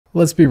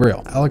Let's be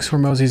real, Alex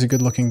Hormozi's a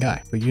good looking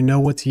guy, but you know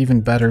what's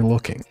even better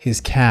looking? His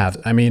calves.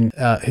 I mean,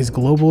 his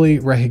globally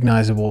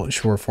recognizable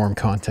short form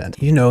content.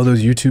 You know,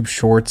 those YouTube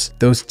shorts,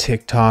 those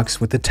TikToks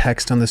with the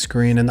text on the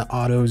screen and the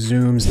auto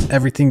zooms,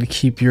 everything to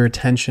keep your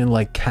attention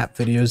like cat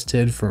videos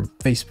did for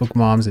Facebook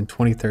moms in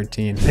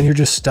 2013. And you're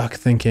just stuck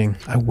thinking,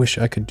 I wish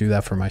I could do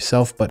that for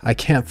myself, but I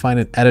can't find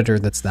an editor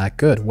that's that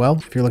good. Well,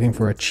 if you're looking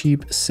for a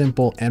cheap,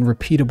 simple, and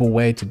repeatable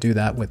way to do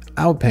that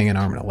without paying an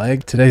arm and a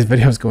leg, today's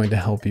video is going to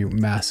help you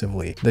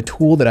massively. The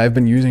tool that I've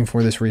been using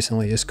for this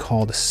recently is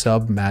called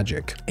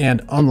Submagic.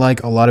 And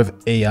unlike a lot of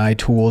AI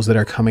tools that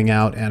are coming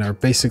out and are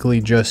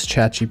basically just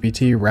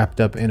ChatGPT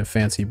wrapped up in a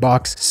fancy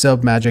box,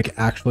 Submagic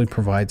actually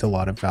provides a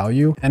lot of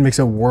value and makes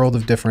a world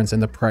of difference in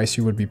the price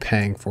you would be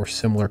paying for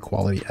similar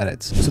quality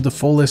edits. So the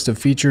full list of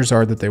features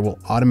are that they will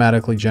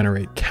automatically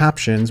generate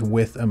captions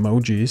with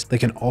emojis. They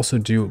can also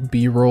do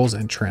B-rolls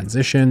and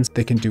transitions.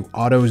 They can do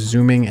auto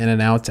zooming in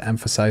and out to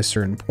emphasize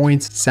certain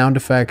points, sound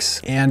effects,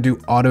 and do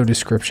auto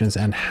descriptions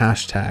and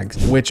hashtags,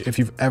 which if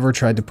you've ever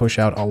tried to push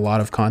out a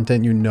lot of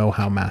content, you know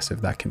how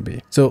massive that can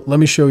be. So let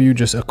me show you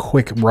just a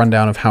quick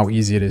rundown of how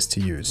easy it is to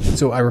use.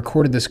 So I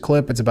recorded this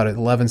clip. It's about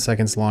 11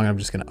 seconds long. I'm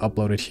just going to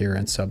upload it here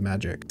in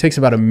Submagic. It takes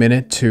about a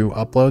minute to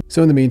upload.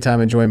 So in the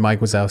meantime, enjoy Mike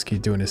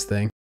Wazowski doing his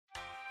thing.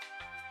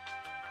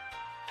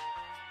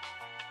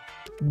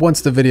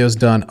 Once the video is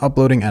done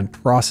uploading and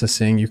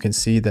processing, you can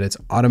see that it's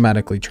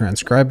automatically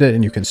transcribed it,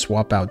 and you can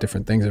swap out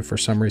different things if for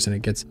some reason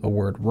it gets a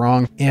word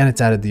wrong, and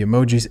it's added the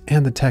emojis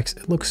and the text.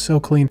 It looks so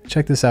clean.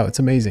 Check this out. It's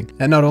amazing.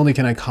 And not only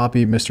can I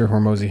copy Mr.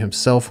 Hormozi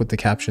himself with the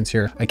captions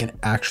here, I can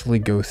actually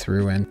go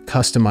through and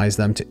customize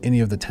them to any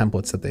of the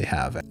templates that they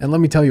have. And let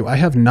me tell you, I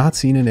have not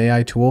seen an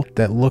AI tool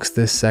that looks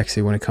this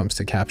sexy when it comes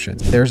to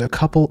captions. There's a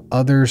couple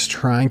others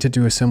trying to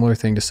do a similar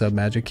thing to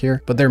Submagic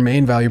here, but their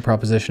main value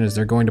proposition is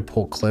they're going to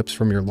pull clips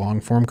from your long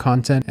form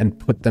content and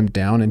put them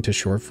down into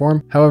short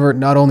form. However,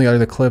 not only are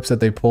the clips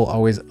that they pull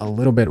always a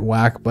little bit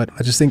whack, but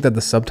I just think that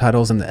the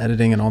subtitles and the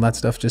editing and all that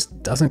stuff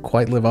just doesn't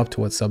quite live up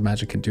to what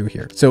Submagic can do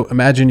here. So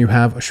imagine you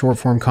have a short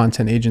form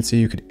content agency.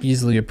 You could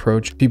easily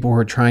approach people who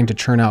are trying to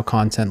churn out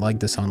content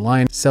like this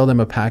online, sell them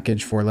a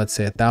package for, let's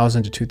say,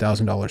 $1,000 to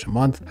 $2,000 a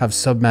month, have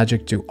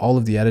Submagic do all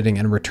of the editing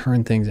and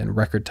return things in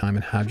record time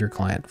and have your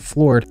client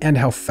floored, and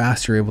how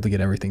fast you're able to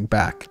get everything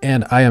back.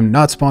 And I am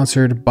not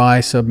sponsored by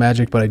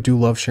Submagic, but I do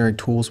love sharing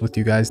tools with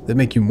you guys that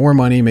make you more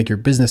money, make your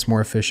business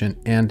more efficient,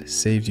 and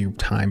saves you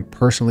time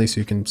personally so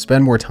you can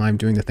spend more time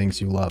doing the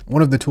things you love.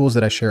 One of the tools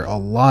that I share a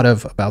lot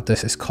of about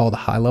this is called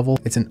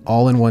HighLevel. It's an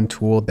all-in-one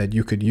tool that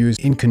you could use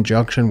in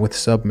conjunction with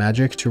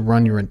Submagic to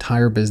run your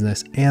entire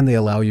business, and they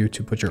allow you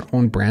to put your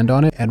own brand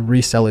on it and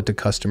resell it to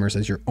customers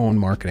as your own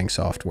marketing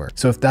software.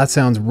 So if that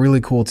sounds really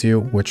cool to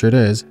you, which it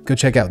is, go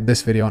check out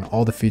this video on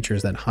all the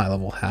features that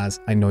HighLevel has.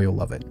 I know you'll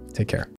love it. Take care.